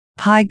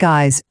Hi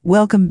guys,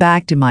 welcome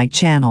back to my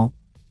channel.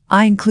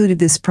 I included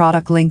this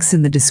product links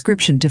in the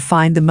description to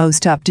find the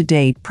most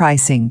up-to-date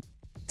pricing.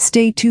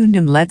 Stay tuned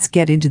and let's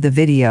get into the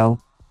video.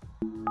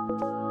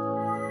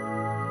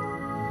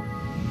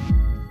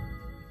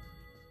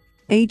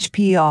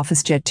 HP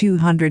OfficeJet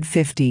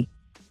 250.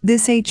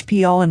 This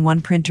HP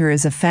all-in-one printer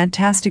is a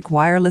fantastic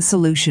wireless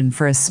solution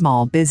for a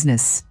small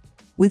business.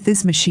 With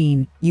this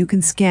machine, you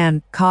can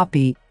scan,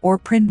 copy, or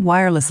print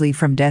wirelessly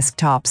from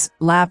desktops,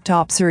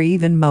 laptops, or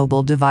even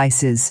mobile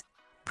devices.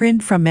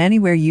 Print from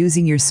anywhere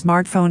using your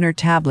smartphone or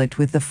tablet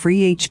with the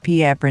free HP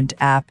ePrint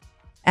app.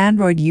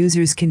 Android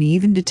users can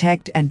even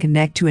detect and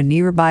connect to a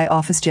nearby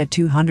OfficeJet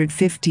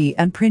 250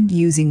 and print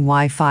using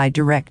Wi-Fi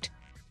Direct.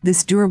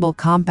 This durable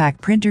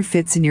compact printer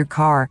fits in your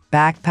car,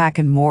 backpack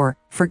and more,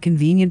 for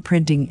convenient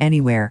printing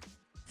anywhere.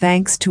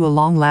 Thanks to a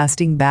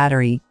long-lasting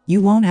battery,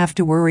 you won't have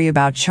to worry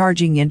about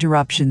charging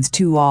interruptions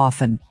too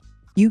often.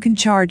 You can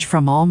charge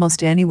from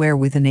almost anywhere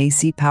with an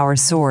AC power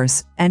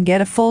source and get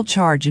a full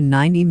charge in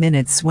 90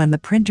 minutes when the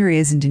printer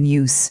isn't in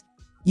use.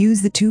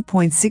 Use the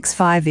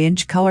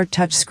 2.65-inch color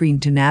touchscreen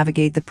to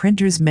navigate the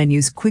printer's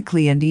menus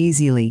quickly and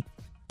easily.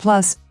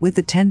 Plus, with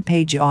the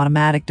 10-page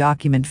automatic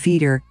document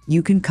feeder,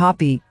 you can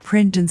copy,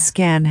 print and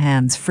scan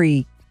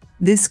hands-free.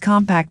 This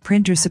compact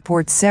printer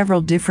supports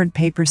several different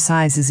paper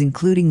sizes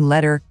including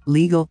letter,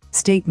 legal,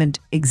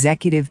 statement,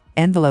 executive,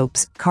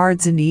 envelopes,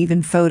 cards and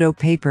even photo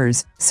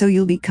papers, so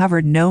you'll be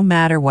covered no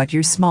matter what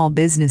your small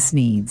business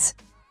needs.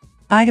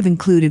 I have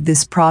included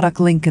this product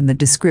link in the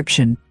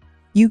description.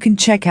 You can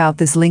check out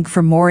this link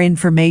for more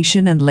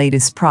information and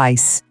latest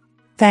price.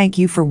 Thank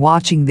you for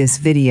watching this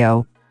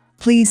video.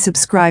 Please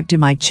subscribe to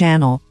my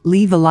channel,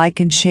 leave a like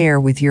and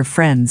share with your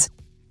friends.